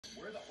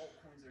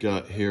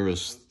got here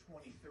is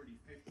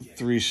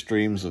 3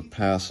 streams of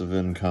passive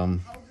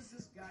income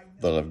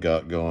that I've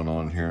got going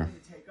on here.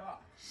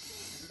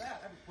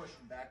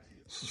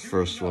 This is the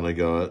first one I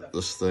got.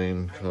 This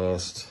thing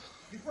cost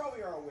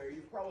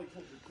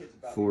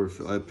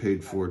I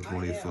paid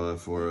 $4.25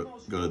 for it.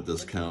 Got a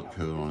discount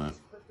code on it.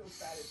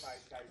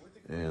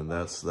 And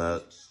that's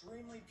that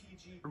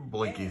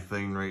blinky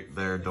thing right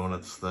there,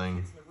 donuts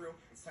thing.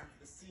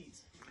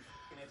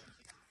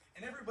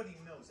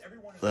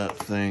 That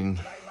thing.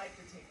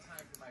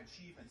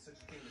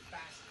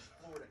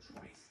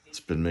 It's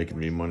been making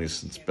me money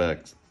since back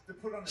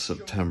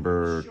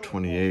September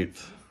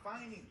 28th.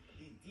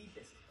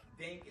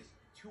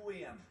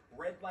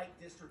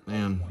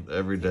 And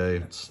every day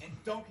it's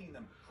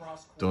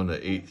doing the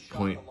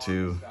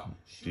 8.2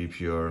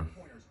 DPR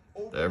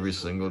every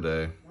single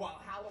day.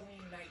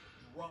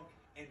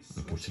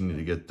 I continue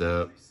to get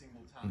that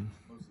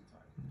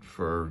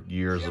for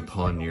years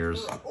upon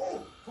years.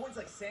 Coins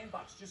like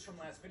Sandbox just from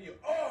last video.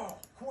 Oh,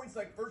 coins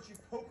like Virtue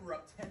Poker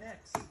up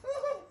 10x.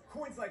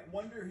 Coins like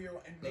Wonder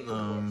Hero and Mega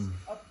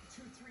up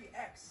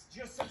 2-3x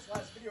just since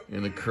last video.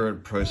 And the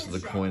current price of the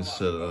coin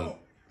set at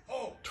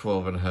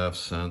 12.5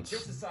 cents.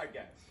 Just aside,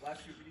 guys.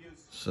 Last few videos.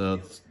 So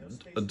it's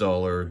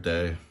 $1 a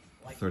day,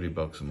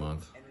 $30 a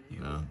month.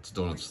 Yeah, it's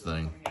doing its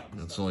thing.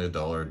 It's only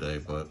 $1 a day,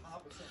 but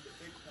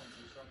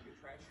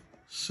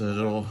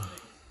so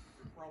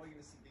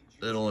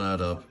it'll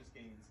add up.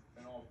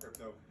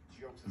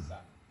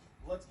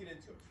 Let's get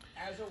into it.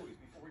 As always,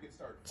 before we get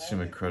started, See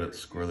my credit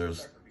score,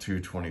 there's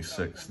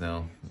 226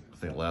 now. I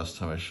think last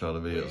time I shot a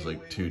video it was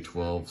like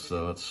 212,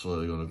 so it's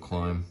slowly going to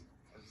climb.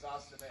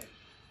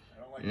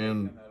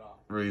 And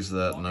raise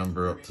that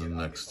number up to the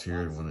next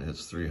tier when it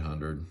hits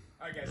 300,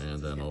 and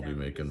then I'll be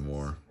making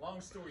more.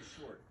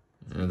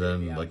 And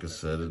then, like I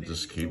said, it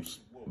just keeps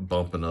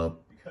bumping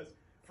up.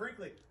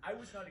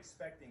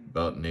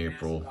 About in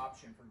April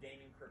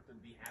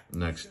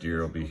next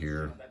year I'll be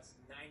here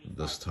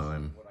this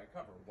time.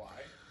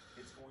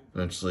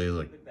 Eventually,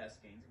 like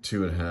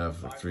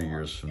 2.5 or 3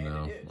 years from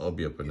now, I'll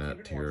be up in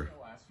that tier,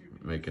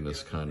 making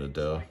this kind of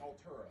dough.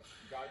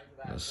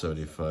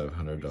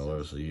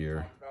 $7,500 a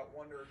year.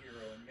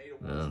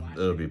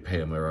 It'll be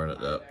paying my rent at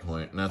that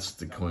point, and that's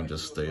the coin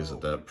just stays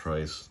at that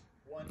price.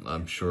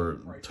 I'm sure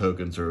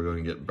tokens are going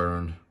to get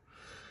burned,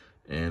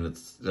 and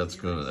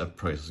that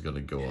price is going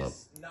to go up.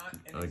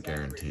 I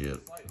guarantee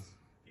it.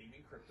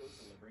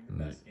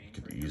 And it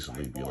could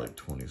easily be like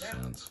 20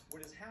 cents.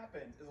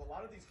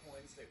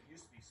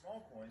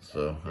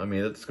 So, I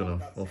mean, it's gonna,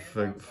 we'll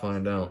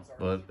find out,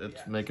 but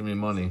it's making me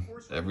money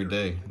every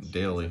day,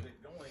 daily.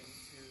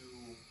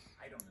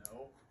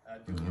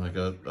 And I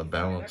got a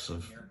balance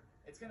of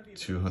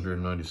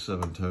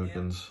 297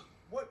 tokens.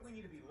 What we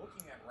need to be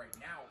looking at right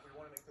now if we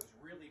want to make those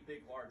really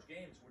big, large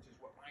games, which is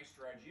what my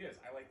strategy is.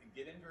 I like to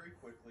get in very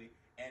quickly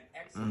and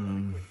exit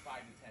very quick 5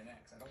 to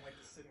 10x. I don't like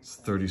to sit in. It's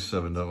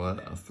 37,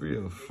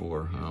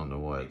 304. I don't know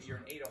why. You're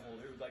an ADA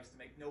holder who likes to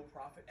make no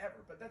profit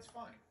ever, but that's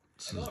fine.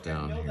 This is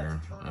down here.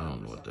 I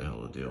don't know what the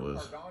hell the deal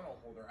is.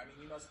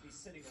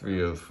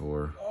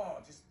 304. Oh,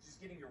 just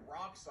getting your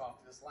rocks off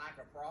to this lack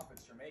of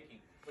profits you're making.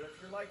 But if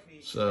you're like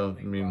me, so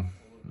I mean,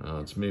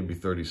 it's maybe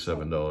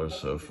 $37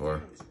 so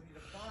far.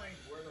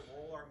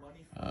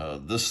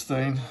 This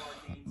thing,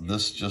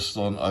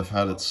 I've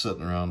had it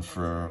sitting around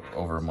for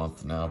over a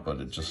month now, but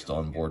it just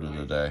onboarded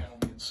today.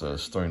 So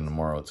starting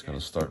tomorrow, it's going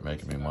to start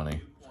making me money.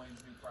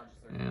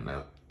 And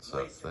that's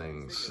that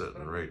thing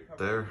sitting right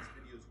there.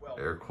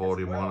 Air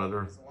quality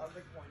monitor.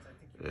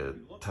 It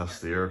tests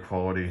the air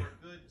quality.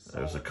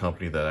 There's a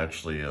company that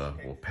actually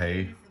will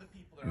pay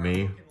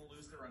me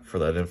for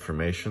that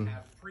information,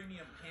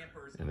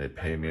 and they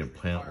pay me in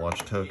Plant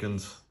Watch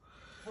tokens.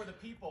 For the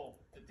people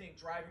that think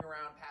driving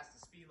around past the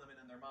speed limit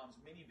in their mom's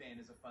minivan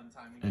is a fun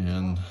time,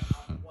 and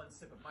one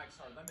sip of Mike's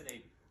Hard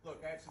Lemonade.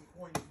 Look, I have some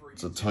coins for you.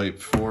 It's a Type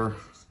 4.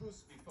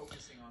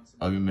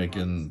 I'll be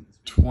making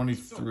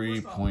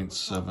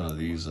 23.7 of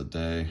these a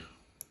day.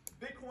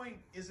 Bitcoin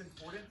is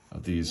important.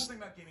 Of these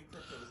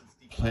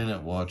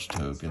Planet Watch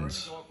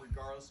tokens.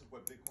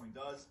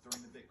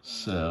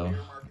 So,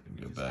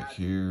 go back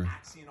here.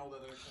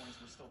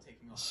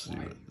 Let's see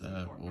what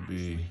that will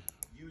be.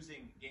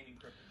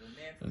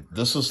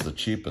 This is the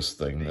cheapest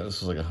thing.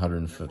 This is like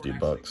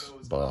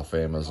 $150 bought off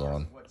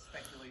Amazon.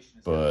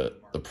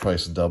 But the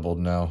price doubled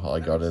now. I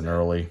got in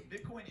early.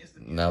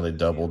 Now they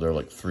doubled. They're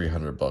like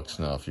 $300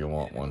 now if you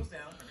want one.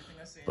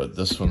 But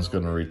this one's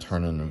going to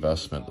return an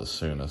investment the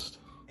soonest.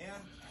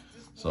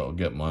 So I'll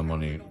get my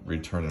money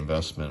return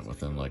investment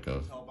within like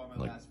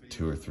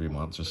 2 or 3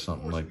 months or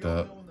something like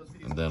that,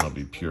 and then I'll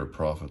be pure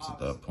profits at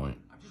that point.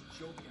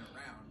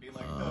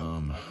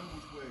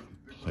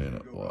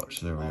 Planet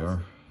Watch, there we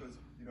are.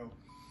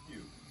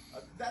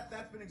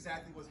 That's been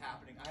exactly what's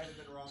happening. I haven't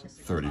been wrong.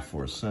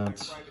 34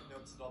 cents. Private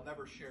notes that I'll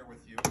never share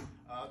with you.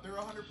 They're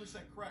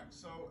 100% correct.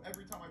 So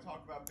every time I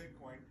talk about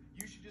Bitcoin,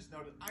 you should just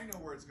know that I know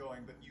where it's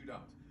going, but you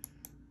don't.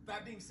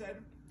 That being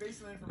said,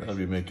 based on the That'd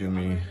be making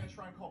me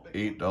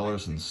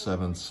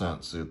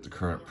 $8.07 at the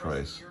current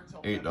price.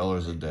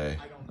 $8 a day.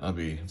 That'd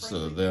be,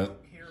 instead of that,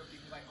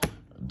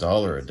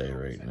 $1 a day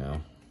right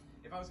now.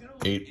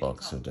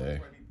 $8 a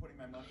day.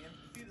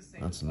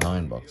 That's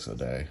 $9 a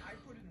day.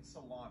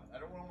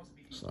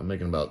 So I'm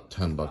making about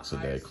 $10 a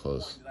day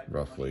close,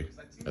 roughly.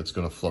 It's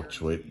gonna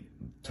fluctuate.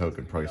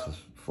 Token prices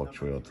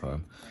fluctuate all the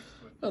time.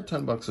 About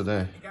 $10 a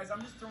day.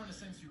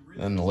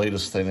 And the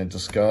latest thing I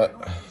just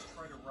got,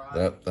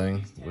 that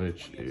thing,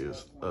 which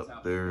is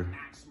up there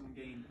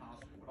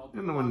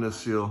in the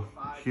windowsill,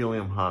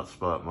 Helium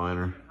hotspot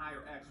miner.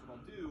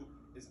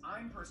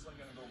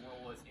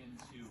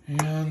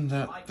 And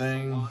that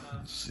thing,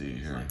 let's see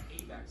here.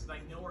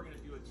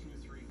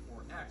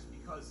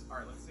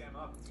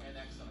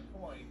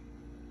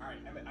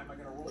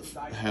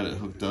 I had it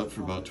hooked up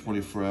for about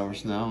 24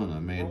 hours now, and I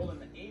made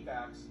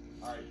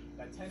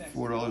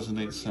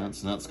 $4.08,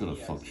 and that's going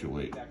to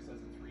fluctuate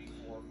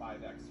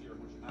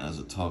as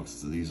it talks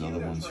to these other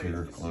ones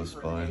here close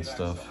by and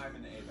stuff.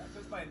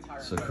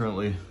 So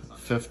currently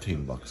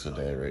 $15 a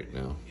day right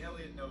now.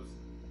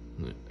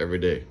 Every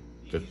day,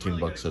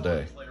 $15 a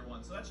day.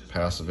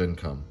 Passive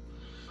income.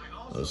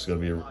 This is gonna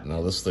be,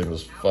 now this thing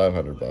was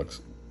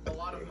 $500.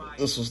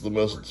 This was the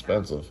most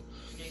expensive.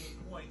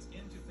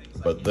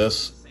 But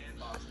this,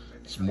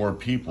 it's more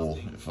people.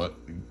 If I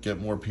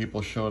get more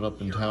people showing up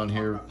in town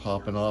here,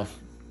 popping off,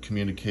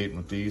 communicating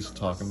with these,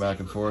 talking back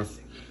and forth,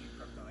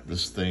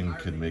 this thing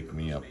could make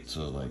me up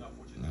to like,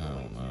 I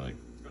don't know, like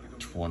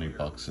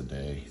 $20 a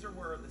day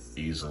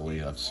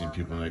easily. I've seen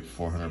people make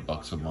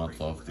 $400 a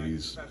month off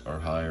these, or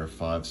higher,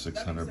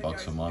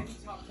 $500-600 a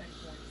month.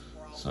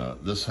 So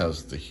this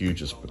has the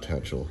hugest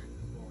potential.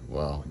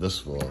 Well,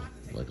 this will,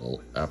 like,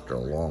 after a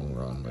long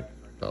run, like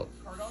about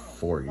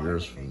 4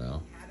 years from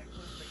now.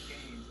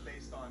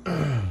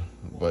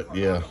 But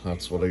yeah,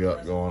 that's what I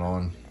got going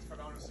on.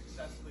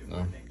 You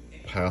know,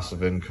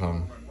 passive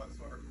income.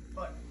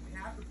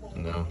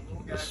 You know,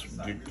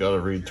 you gotta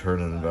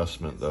return an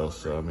investment though,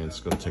 so I mean it's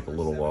gonna take a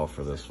little while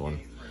for this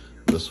one.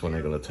 This one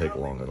ain't gonna take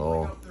long at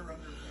all.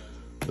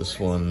 This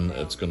one,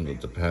 it's gonna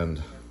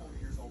depend.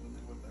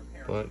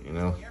 But you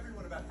know,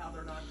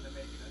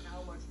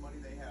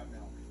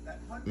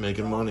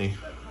 making money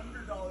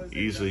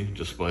easy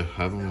just by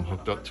having them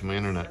hooked up to my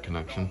internet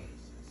connection.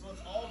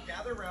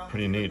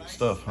 Pretty neat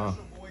stuff, huh?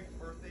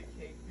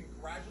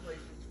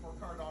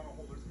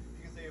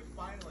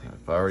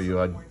 If I were you,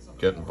 I'd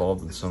get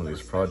involved in some of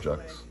these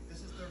projects.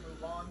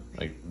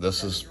 Like,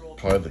 this is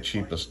probably the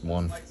cheapest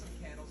one.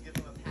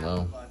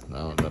 No,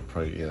 not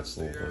probably, yeah, it's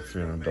a little over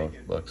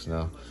 $300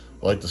 now.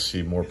 I'd like to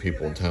see more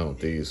people in town with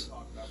these.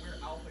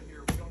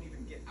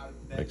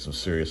 Make some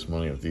serious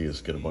money with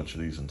these, get a bunch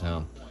of these in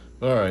town.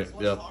 Alright,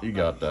 yep, you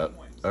got that.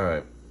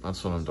 Alright,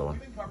 that's what I'm doing.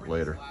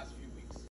 Later.